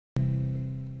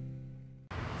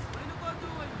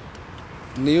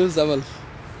نيوز عمل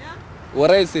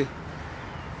ورئيسي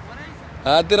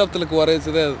هادي ربط لك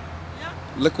ورئيسي ده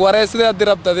لك ورئيسي ده هادي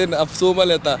ربط دين أفسوما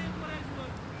لتا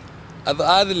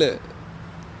هذا له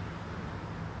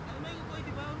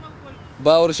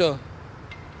باور شو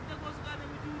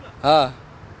ها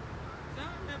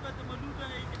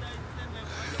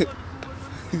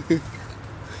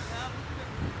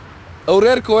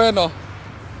أورير كوينو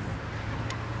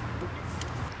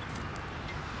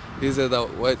He said that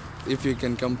what if you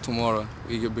can come tomorrow,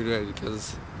 we could be ready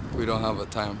because we don't have a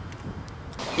time.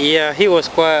 Yeah, he was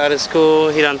quiet at school.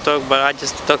 He don't talk, but I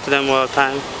just talk to them all the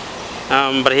time.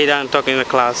 But he don't talk in the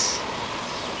class.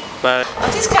 But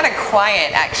he's kind of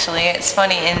quiet, actually. It's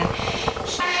funny,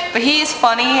 but he is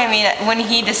funny. I mean, when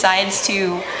he decides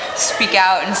to speak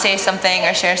out and say something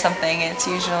or share something, it's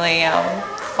usually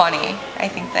funny. I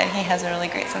think that he has a really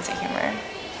great sense of humor.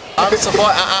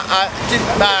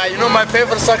 You know my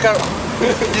favorite soccer?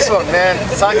 This one, man,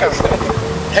 soccer.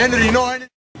 Henry, you know Henry?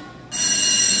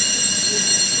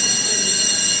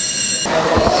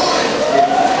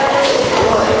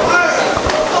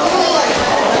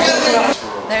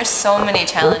 There's so many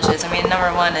challenges. I mean,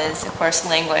 number one is, of course,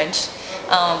 language.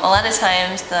 A lot of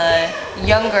times the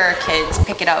younger kids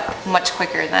pick it up much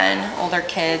quicker than older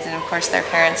kids, and of course their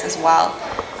parents as well.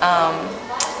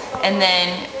 And then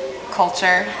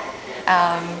culture.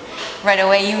 Right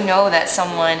away you know that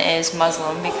someone is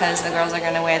Muslim because the girls are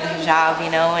going to wear the hijab,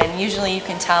 you know, and usually you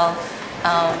can tell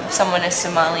someone is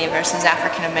Somali versus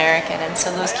African American, and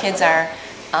so those kids are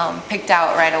picked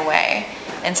out right away.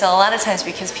 And so a lot of times,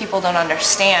 because people don't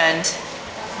understand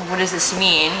what does this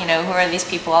mean, you know, who are these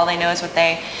people, all they know is what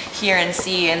they hear and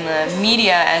see in the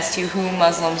media as to who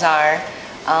Muslims are.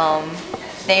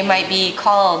 They might be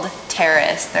called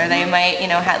terrorists, or they might, you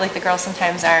know, like the girls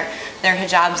sometimes are, their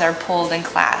hijabs are pulled in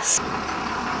class.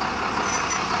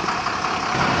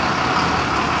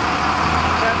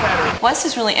 West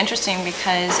is really interesting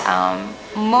because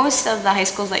most of the high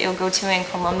schools that you'll go to in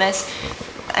Columbus,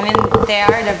 I mean, they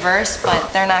are diverse,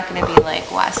 but they're not going to be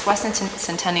like West. West and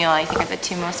Centennial, I think, are the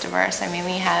two most diverse. I mean,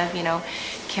 we have, you know,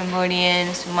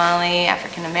 Cambodian, Somali,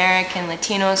 African American,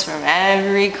 Latinos from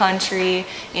every country.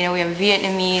 You know, we have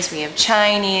Vietnamese, we have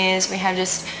Chinese, we have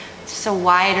just a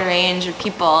wide range of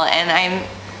people, and I'm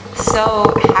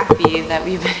so happy that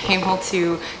we've been able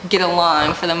to get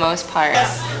along for the most part.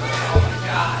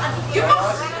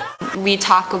 We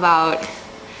talk about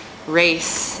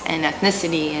race and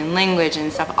ethnicity and language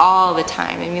and stuff all the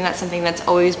time. I mean, that's something that's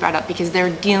always brought up because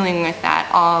they're dealing with that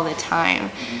all the time.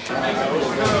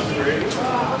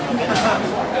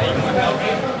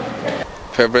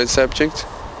 Favorite subject?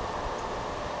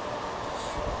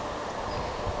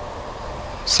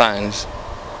 Science.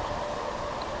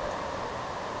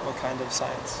 What kind of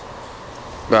science?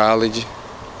 Biology.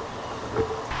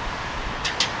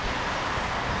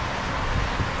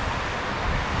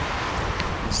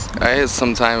 I had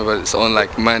some time, but it's on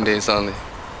like Mondays only.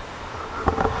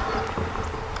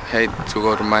 I hate to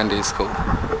go to Monday school.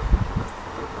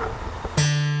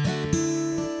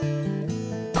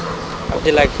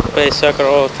 Abdi like to play soccer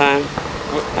all the time,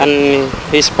 and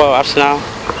he support Arsenal.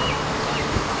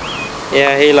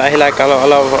 Yeah, he like a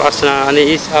lot of Arsenal, and in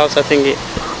his house I think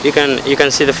you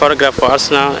can see the photograph for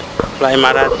Arsenal, like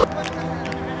Marat.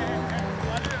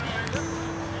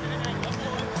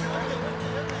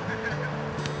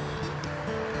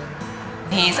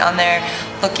 He's on there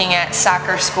looking at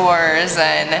soccer scores,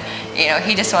 and you know,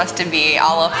 he just wants to be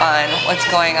all up on what's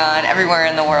going on everywhere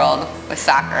in the world with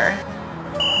soccer.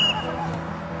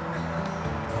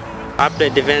 I play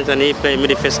defense and he play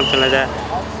midfield, something like that.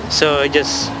 So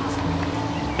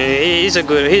he's a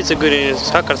good in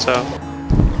soccer. So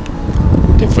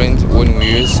different when we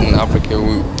use in Africa,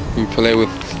 we play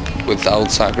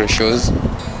without soccer shoes.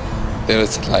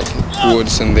 There's like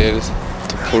woods and there's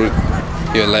to put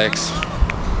your legs.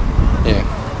 Yeah,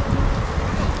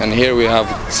 and here we have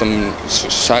some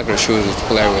soccer shoes to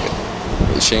play with it.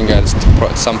 Machine guns,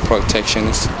 some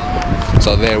protections.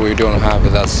 So there we don't have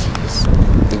it. That's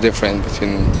the difference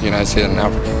between United States and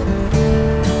Africa.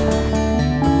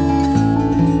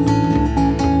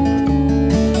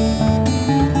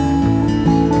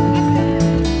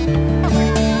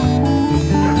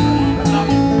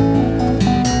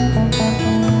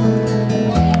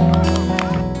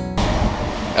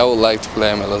 I would like to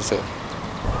play MLS.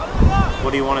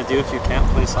 What do you want to do if you can't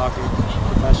play soccer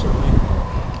professionally?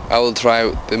 I will try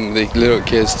the little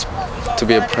kids to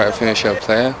be a professional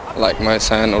player, like my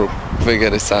son or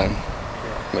bigger son.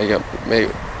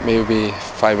 Maybe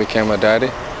if I became a daddy,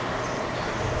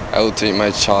 I will teach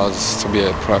my child to be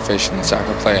a professional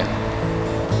soccer player.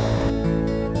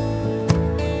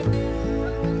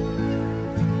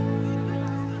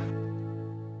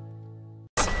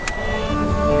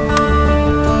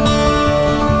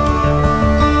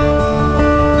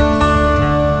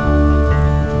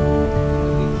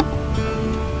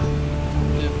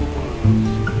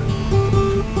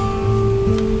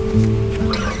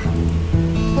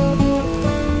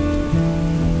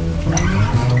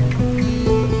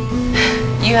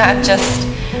 have just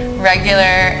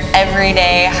regular,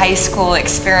 everyday high school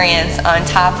experience on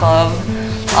top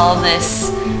of all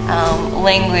this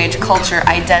language, culture,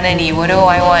 identity. What do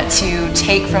I want to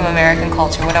take from American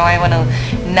culture? What do I want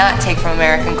to not take from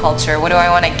American culture? What do I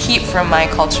want to keep from my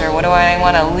culture? What do I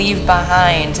want to leave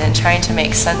behind? And trying to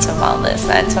make sense of all this.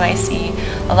 That's what I see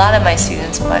a lot of my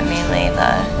students, but mainly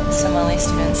the Somali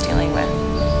students dealing with.